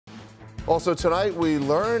Also tonight, we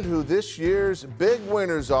learned who this year's big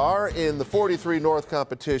winners are in the 43 North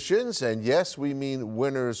competitions. And yes, we mean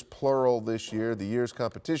winners plural this year. The year's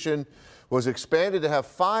competition was expanded to have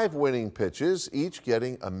 5 winning pitches, each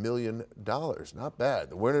getting $1 million. Not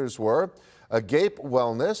bad. The winners were Agape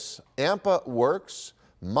Wellness, AMPA Works,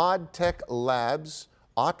 Mod Tech Labs,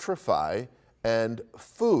 Autrify, and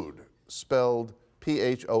Food, spelled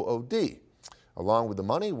P-H-O-O-D. Along with the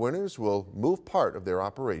money, winners will move part of their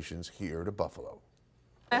operations here to Buffalo.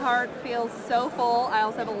 My heart feels so full. I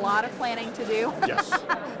also have a lot of planning to do. Yes.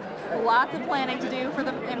 Lots of planning to do for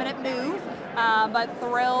the imminent move, but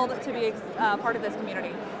thrilled to be part of this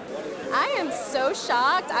community. I am so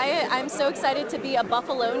shocked. I'm so excited to be a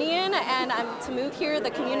Buffalonian and to move here.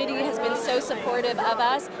 The community has been so supportive of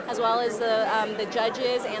us, as well as the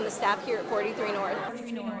judges and the staff here at 43 North.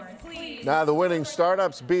 Now, the winning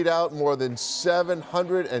startups beat out more than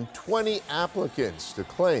 720 applicants to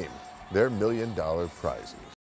claim their $1 million prizes.